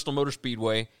at Bristol Motor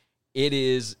Speedway.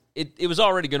 It was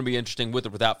already going to be interesting with or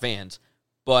without fans,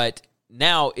 but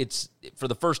now it's, for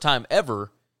the first time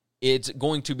ever, it's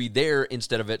going to be there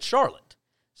instead of at Charlotte.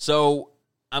 So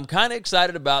I'm kind of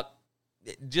excited about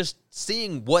just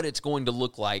seeing what it's going to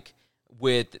look like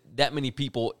with that many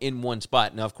people in one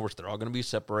spot. Now, of course, they're all going to be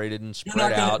separated and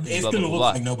spread out. It's going to look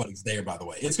like nobody's there, by the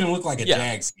way. It's going to look like a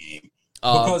Jags game.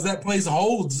 Because that place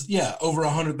holds, over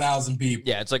 100,000 people.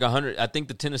 Yeah, it's like 100. I think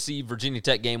the Tennessee-Virginia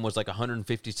Tech game was like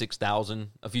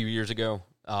 156,000 a few years ago.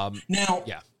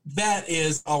 That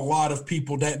is a lot of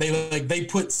people. That they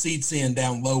put seats in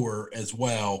down lower as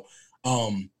well,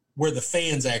 where the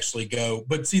fans actually go.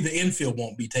 But see, the infield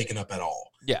won't be taken up at all.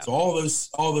 Yeah. So all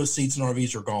those seats and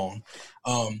RVs are gone,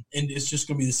 and it's just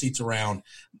going to be the seats around.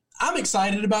 I'm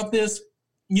excited about this.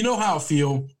 You know how I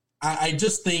feel. I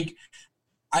just think.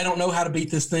 I don't know how to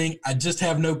beat this thing. I just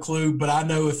have no clue, but I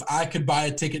know if I could buy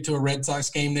a ticket to a Red Sox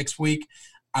game next week,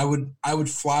 I would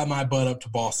fly my butt up to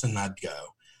Boston and I'd go.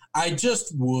 I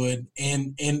just would,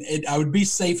 and I would be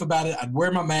safe about it. I'd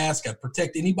wear my mask. I'd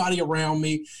protect anybody around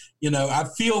me. I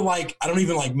feel like I don't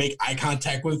even make eye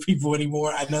contact with people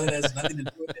anymore. I know that has nothing to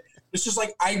do with it. It's just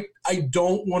like I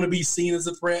don't want to be seen as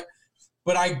a threat,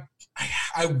 but I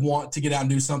want to get out and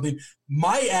do something.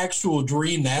 My actual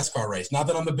dream NASCAR race, not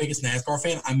that I'm the biggest NASCAR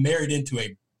fan, I'm married into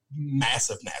a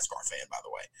massive NASCAR fan, by the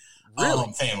way.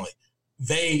 Really? Family.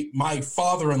 My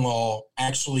father-in-law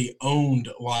actually owned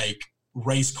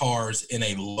race cars in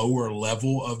a lower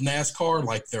level of NASCAR,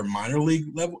 like their minor league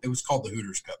level. It was called the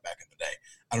Hooters Cup back in the day.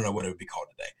 I don't know what it would be called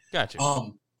today. Gotcha.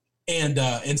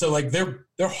 And so they're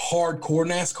hardcore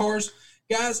NASCARs,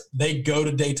 guys. They go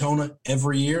to Daytona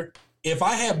every year. If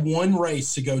I had one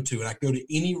race to go to, and I go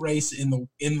to any race in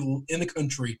the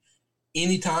country,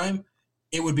 anytime,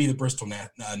 it would be the Bristol night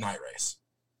race.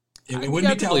 It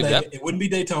wouldn't be Talladega. It wouldn't be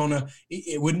Daytona.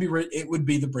 It would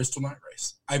be the Bristol night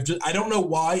race. I don't know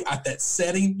why at that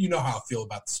setting. You know how I feel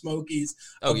about the Smokies.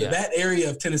 That area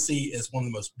of Tennessee is one of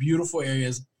the most beautiful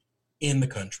areas in the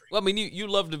country. Well, I mean, you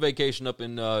love to vacation up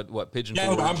in Pigeon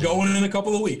Forge? Yeah, I'm going in a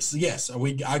couple of weeks. Yes,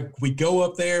 we go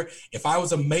up there. If I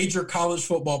was a major college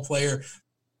football player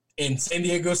and San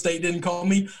Diego State didn't call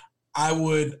me, I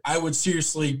would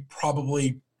seriously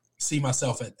probably see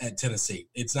myself at Tennessee.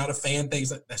 It's not a fan thing.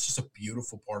 That's just a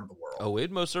beautiful part of the world. Oh, it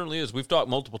most certainly is. We've talked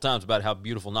multiple times about how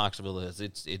beautiful Knoxville is.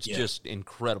 It's just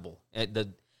incredible.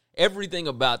 Everything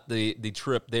about the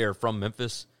trip there from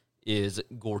Memphis is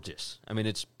gorgeous. I mean,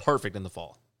 it's perfect in the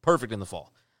fall.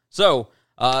 So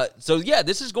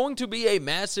this is going to be a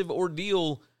massive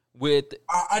ordeal with,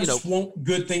 I just want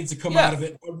good things to come out of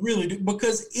it. I really do.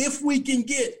 Because if we can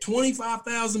get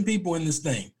 25,000 people in this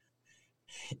thing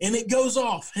and it goes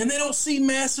off and they don't see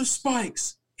massive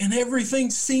spikes and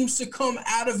everything seems to come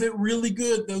out of it really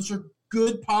good, those are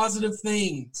good, positive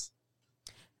things.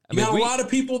 You got a lot of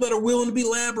people that are willing to be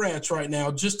lab rats right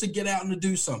now just to get out and to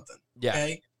do something. Yeah.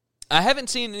 Okay? I haven't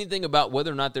seen anything about whether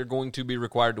or not they're going to be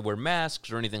required to wear masks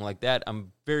or anything like that.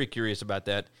 I'm very curious about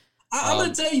that. I'm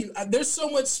going to tell you, there's so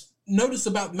much notice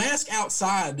about mask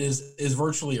outside is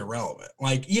virtually irrelevant.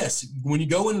 Yes, when you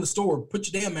go into the store, put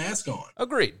your damn mask on.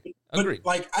 Agreed.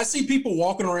 But I see people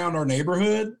walking around our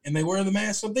neighborhood and they wear the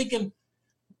mask. I'm thinking,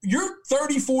 you're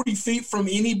 30, 40 feet from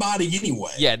anybody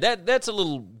anyway. Yeah, that's a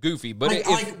little goofy. But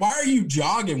why are you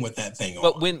jogging with that thing on?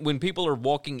 But when people are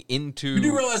walking into you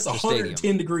do realize the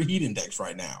 110-degree heat index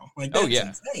right now. That's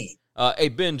insane.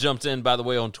 Ben jumps in, by the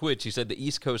way, on Twitch. He said the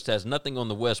East Coast has nothing on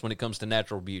the West when it comes to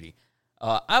natural beauty.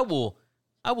 I will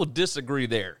disagree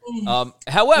there.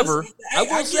 However, I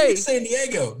will say San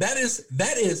Diego. That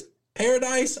is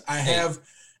paradise.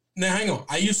 Now hang on.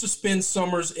 I used to spend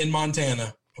summers in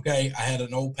Montana. Okay, I had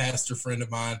an old pastor friend of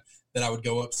mine that I would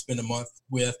go up spend a month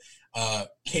with.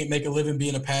 Can't make a living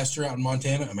being a pastor out in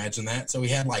Montana. Imagine that. So he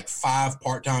had 5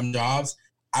 part-time jobs.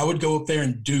 I would go up there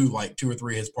and do 2 or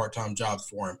 3 of his part-time jobs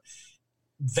for him.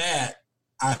 That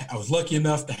I was lucky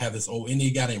enough to have this old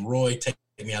Indian guy named Roy take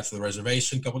me out to the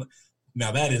reservation.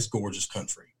 Now that is gorgeous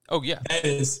country. Oh, yeah. That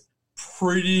is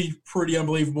pretty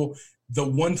unbelievable. The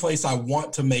one place I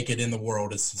want to make it in the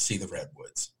world is to see the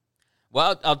redwoods.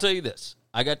 Well, I'll tell you this.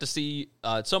 I got to see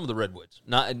some of the redwoods.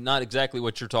 Not exactly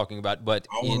what you're talking about, but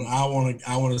I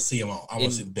want to see them all. I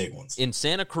want to see the big ones. In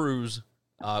Santa Cruz,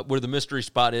 where the mystery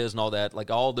spot is and all that,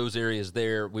 like all those areas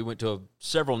there, we went to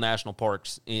several national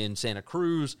parks in Santa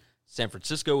Cruz. San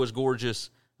Francisco is gorgeous.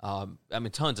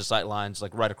 Tons of sight lines,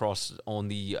 like right across on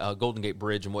the Golden Gate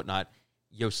Bridge and whatnot.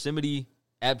 Yosemite,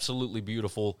 absolutely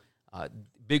beautiful.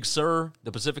 Big Sur,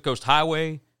 the Pacific Coast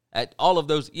Highway, at all of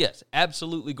those, yes,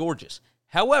 absolutely gorgeous.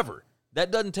 However, that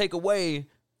doesn't take away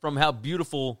from how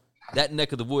beautiful that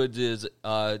neck of the woods is.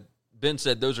 Ben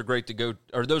said those are great, go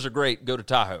to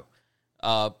Tahoe.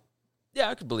 Yeah,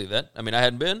 I could believe that. I mean, I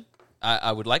hadn't been.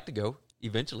 I would like to go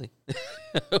eventually.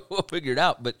 We'll figure it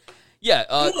out. But yeah,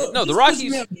 the Rockies.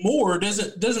 You have more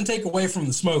doesn't take away from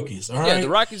the Smokies. All right, yeah, the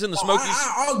Rockies and the Smokies.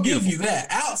 I'll give you that.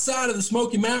 Outside of the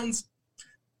Smoky Mountains,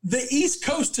 the East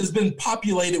Coast has been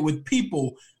populated with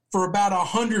people for about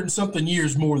 100 and something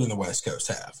years more than the West Coast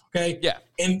have. Okay. Yeah.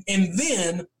 And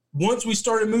then once we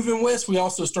started moving west, we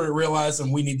also started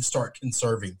realizing we need to start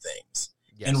conserving things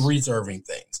and reserving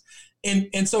things.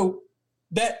 And so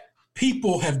that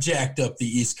people have jacked up the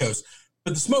East Coast,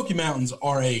 but the Smoky Mountains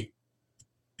are a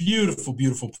beautiful,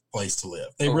 beautiful place to live.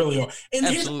 They really are. And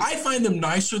I find them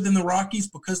nicer than the Rockies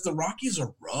because the Rockies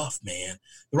are rough, man.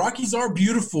 The Rockies are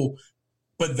beautiful,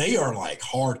 but they are like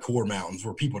hardcore mountains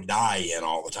where people die in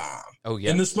all the time. Oh,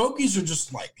 yeah. And the Smokies are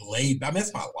just like laid. I mean,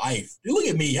 that's my life. Dude, look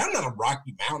at me. I'm not a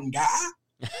Rocky Mountain guy.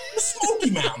 I'm a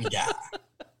Smoky Mountain guy.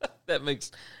 That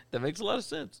makes a lot of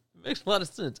sense. It makes a lot of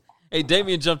sense. Hey,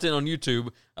 Damian jumped in on YouTube,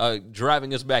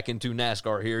 driving us back into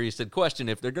NASCAR here. He said, question,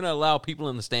 if they're going to allow people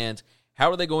in the stands, how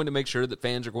are they going to make sure that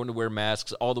fans are going to wear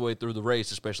masks all the way through the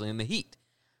race, especially in the heat?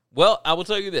 Well, I will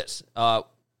tell you this.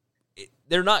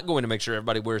 They're not going to make sure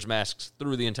everybody wears masks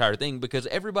through the entire thing because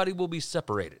everybody will be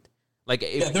separated. Like,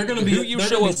 they're going to be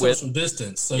social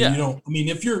distance. So you don't. I mean,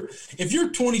 if you're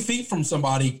 20 feet from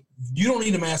somebody, you don't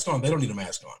need a mask on. They don't need a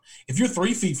mask on. If you're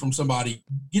 3 feet from somebody,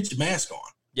 get your mask on.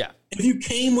 Yeah. If you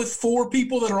came with 4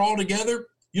 people that are all together,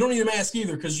 you don't need a mask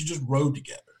either because you just rode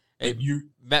together. Hey,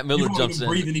 Matt Miller jumps in.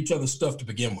 Breathing each other's stuff to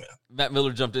begin with. Matt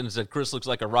Miller jumped in and said, Chris looks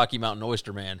like a Rocky Mountain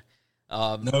oyster man.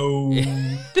 No.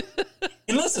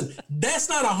 And listen, that's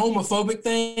not a homophobic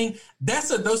thing.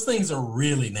 Those things are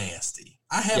really nasty.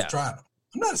 I have tried them.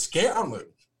 I'm not scared. I'm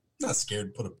not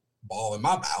scared to put a ball in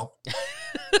my mouth.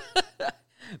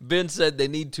 Ben said they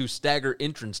need to stagger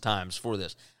entrance times for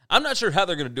this. I'm not sure how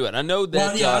they're going to do it. I know that.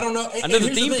 Well, yeah, I don't know. I know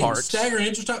the theme parks stagger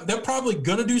entrance time. They're probably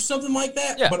going to do something like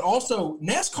that. Yeah. But also,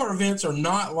 NASCAR events are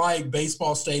not like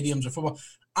baseball stadiums or football.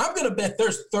 I'm going to bet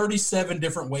there's 37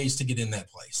 different ways to get in that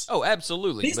place. Oh,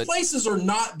 absolutely. These places are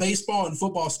not baseball and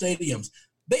football stadiums.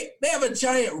 They have a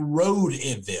giant road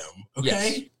in them,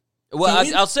 okay? Yes.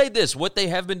 Well, I'll say this. What they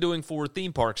have been doing for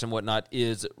theme parks and whatnot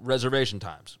is reservation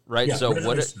times, right? Yeah,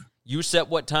 so you set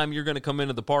what time you're going to come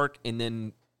into the park, and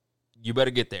then you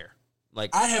better get there.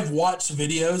 Like, I have watched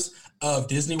videos of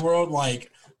Disney World,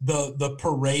 like the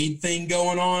parade thing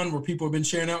going on where people have been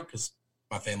sharing out because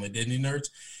my family Disney nerds.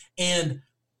 And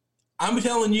I'm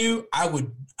telling you, I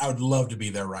would love to be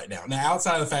there right now. Now,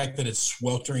 outside of the fact that it's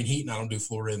sweltering heat and I don't do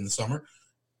Florida in the summer,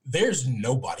 there's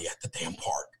nobody at the damn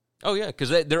park. Oh, yeah, because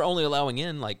they're only allowing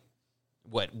in, like,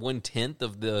 what, 1/10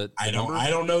 of the number? I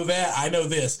don't know that. I know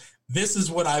this. This is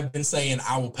what I've been saying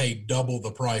I will pay double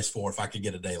the price for if I could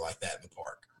get a day like that in the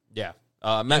park. Yeah.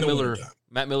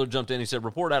 Matt Miller jumped in. He said,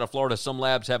 report out of Florida, some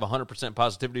labs have 100%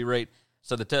 positivity rate,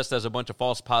 so the test has a bunch of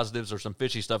false positives or some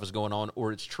fishy stuff is going on,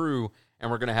 or it's true, and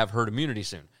we're going to have herd immunity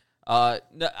soon.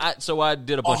 So I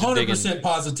did a bunch of digging. 100%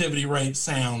 positivity rate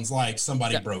sounds like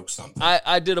somebody broke something.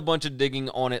 I did a bunch of digging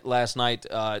on it last night.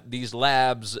 These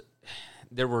labs,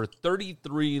 there were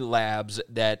 33 labs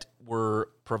that were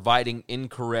providing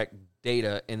incorrect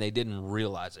data, and they didn't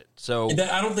realize it. So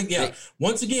I don't think,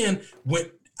 once again,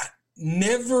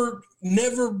 never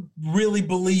really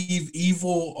believe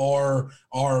evil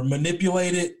or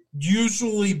manipulate it.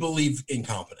 Usually believe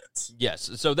incompetence.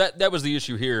 Yes. So that was the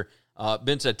issue here.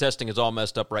 Ben said testing is all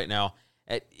messed up right now.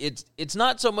 It's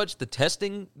not so much the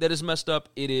testing that is messed up.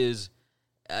 It is,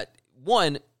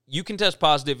 one, you can test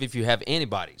positive if you have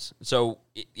antibodies. So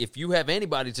if you have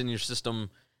antibodies in your system,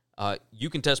 you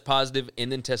can test positive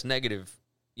and then test negative,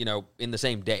 in the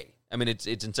same day. I mean, it's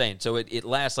insane. So it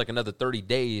lasts like another 30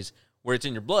 days where it's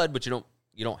in your blood, but you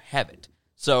don't have it.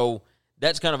 So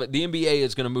that's kind of the NBA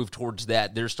is going to move towards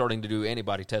that. They're starting to do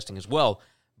antibody testing as well.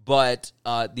 But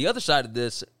the other side of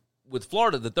this, with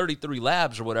Florida, the 33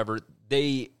 labs or whatever,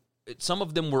 some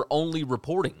of them were only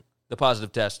reporting the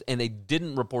positive test, and they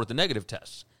didn't report the negative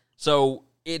tests. So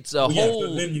it's a whole.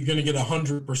 But then you're going to get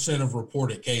 100% of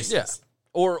reported cases. Yeah.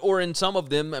 Or in some of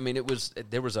them, I mean,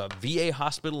 there was a VA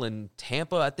hospital in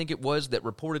Tampa, I think it was, that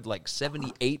reported like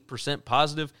 78%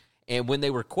 positive, and when they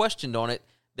were questioned on it,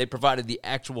 they provided the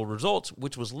actual results,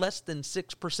 which was less than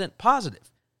 6% positive.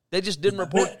 They just didn't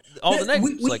report all the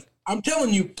negatives. I'm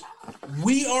telling you,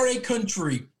 we are a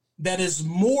country that is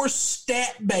more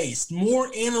stat-based, more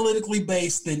analytically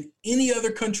based than any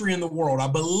other country in the world. I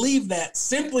believe that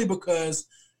simply because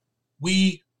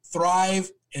we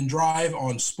thrive and drive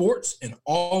on sports, and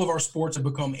all of our sports have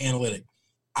become analytic.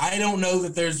 I don't know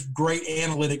that there's great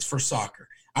analytics for soccer.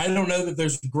 I don't know that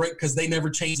there's great, because they never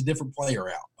change a different player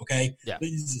out, okay? Yeah.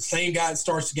 He's the same guy that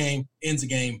starts the game, ends the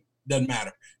game, doesn't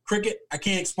matter. Cricket, I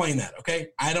can't explain that,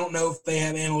 okay? I don't know if they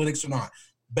have analytics or not.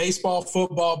 Baseball,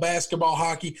 football, basketball,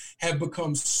 hockey have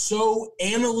become so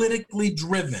analytically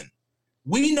driven.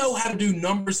 We know how to do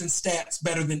numbers and stats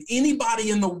better than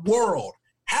anybody in the world.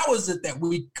 How is it that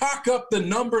we cock up the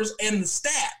numbers and the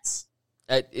stats?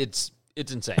 It's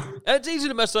insane. It's easy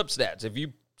to mess up stats. If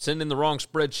you send in the wrong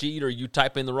spreadsheet or you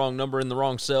type in the wrong number in the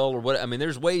wrong cell or what, I mean,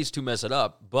 there's ways to mess it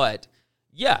up. But,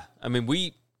 yeah, I mean,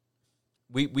 we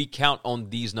count on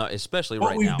these, especially right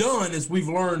now. What we've done is we've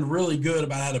learned really good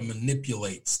about how to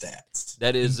manipulate stats.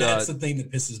 That's the thing that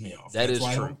pisses me off. That's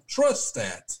why true. I don't trust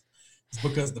stats. It's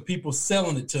because the people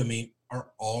selling it to me are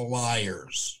all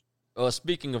liars. Well,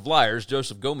 speaking of liars,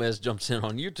 Joseph Gomez jumps in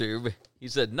on YouTube. He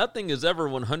said, nothing is ever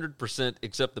 100%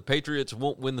 except the Patriots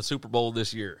won't win the Super Bowl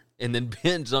this year. And then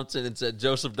Ben jumps in and said,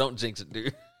 Joseph, don't jinx it,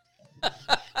 dude.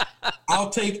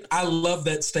 I love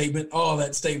that statement. Oh,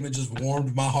 that statement just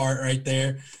warmed my heart right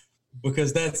there,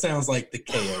 because that sounds like the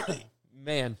KOD.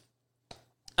 Man,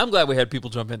 I'm glad we had people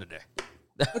jump in today.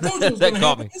 I told you it was going to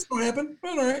happen. It's going to happen.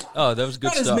 All right. Oh, that was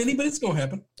good stuff. Not as many, but it's going to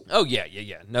happen. Oh, yeah.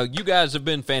 No, you guys have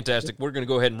been fantastic. We're going to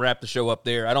go ahead and wrap the show up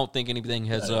there. I don't think anything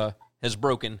has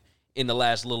broken in the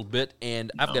last little bit,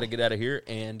 and I've got to get out of here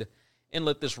and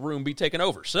let this room be taken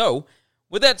over. So,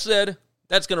 with that said,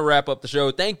 that's going to wrap up the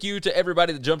show. Thank you to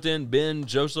everybody that jumped in, Ben,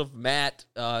 Joseph, Matt,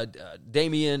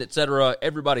 Damian, etc.,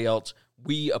 everybody else.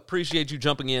 We appreciate you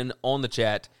jumping in on the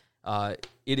chat.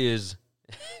 It is...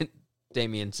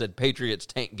 Damian said, Patriots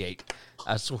tank gate.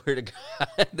 I swear to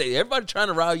God. Everybody trying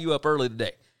to rile you up early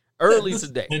today.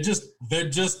 Today. They're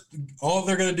just, all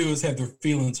they're going to do is have their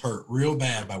feelings hurt real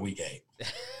bad by week 8.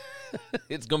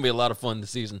 It's going to be a lot of fun this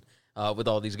season with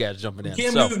all these guys jumping in.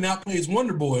 Cam Newton now plays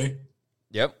Wonder Boy.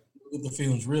 Yep. The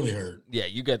feelings really hurt. Yeah,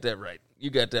 you got that right.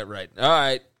 All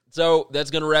right. So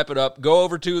that's going to wrap it up. Go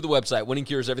over to the website,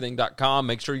 winningcureseverything.com.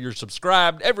 Make sure you're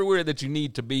subscribed everywhere that you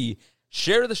need to be.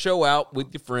 Share the show out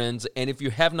with your friends, and if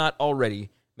you have not already,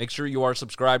 make sure you are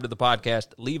subscribed to the podcast.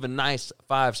 Leave a nice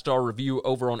 5-star review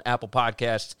over on Apple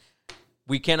Podcasts.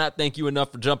 We cannot thank you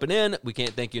enough for jumping in. We can't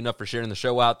thank you enough for sharing the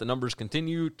show out. The numbers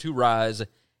continue to rise,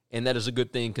 and that is a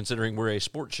good thing considering we're a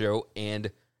sports show,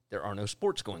 and there are no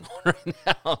sports going on right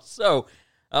now. So,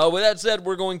 with that said,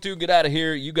 we're going to get out of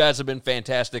here. You guys have been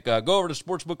fantastic. Go over to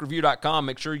sportsbookreview.com.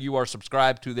 Make sure you are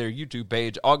subscribed to their YouTube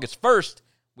page. August 1st,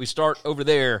 we start over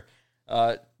there.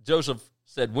 Joseph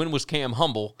said, when was Cam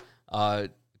humble? A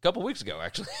couple weeks ago,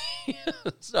 actually.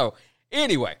 So,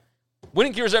 anyway,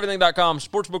 winningcureseverything.com,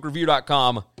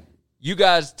 sportsbookreview.com. You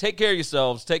guys take care of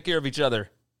yourselves. Take care of each other.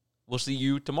 We'll see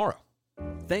you tomorrow.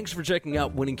 Thanks for checking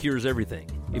out Winning Cures Everything.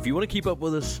 If you want to keep up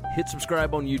with us, hit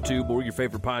subscribe on YouTube or your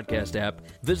favorite podcast app.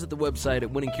 Visit the website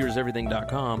at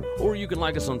winningcureseverything.com, or you can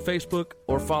like us on Facebook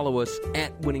or follow us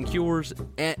at Winning Cures,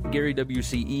 at Gary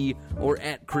WCE, or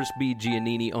at Chris B.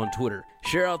 Giannini on Twitter.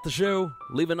 Share out the show,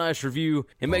 leave a nice review,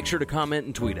 and make sure to comment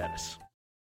and tweet at us.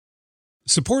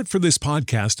 Support for this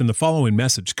podcast and the following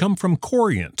message come from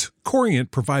Corient. Corient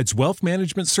provides wealth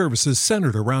management services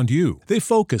centered around you. They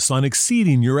focus on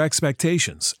exceeding your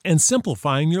expectations and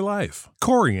simplifying your life.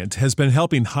 Corient has been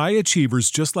helping high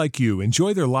achievers just like you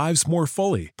enjoy their lives more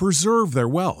fully, preserve their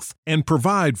wealth, and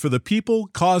provide for the people,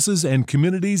 causes, and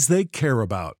communities they care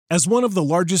about. As one of the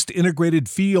largest integrated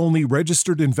fee-only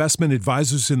registered investment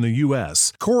advisors in the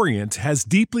U.S., Corient has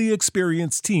deeply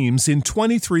experienced teams in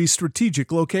 23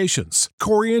 strategic locations.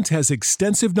 Corient has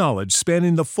extensive knowledge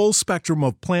spanning the full spectrum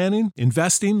of planning,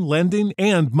 investing, lending,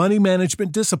 and money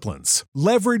management disciplines.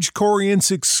 Leverage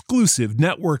Corient's exclusive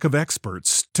network of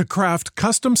experts to craft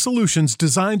custom solutions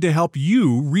designed to help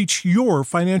you reach your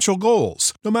financial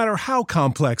goals, no matter how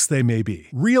complex they may be.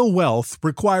 Real wealth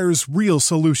requires real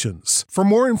solutions. For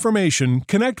more information,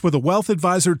 connect with a wealth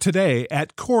advisor today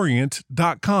at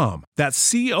Corient.com.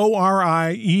 That's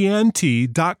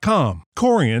Corient.com.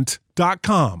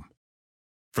 Corient.com.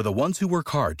 For the ones who work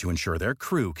hard to ensure their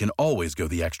crew can always go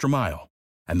the extra mile,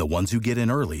 and the ones who get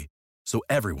in early so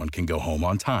everyone can go home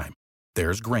on time,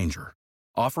 there's Grainger,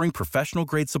 offering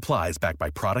professional-grade supplies backed by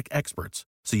product experts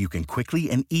so you can quickly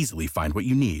and easily find what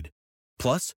you need.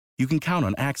 Plus, you can count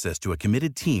on access to a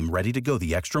committed team ready to go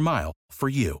the extra mile for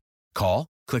you. Call,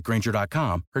 click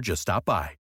Grainger.com, or just stop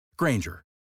by. Grainger,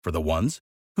 for the ones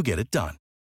who get it done.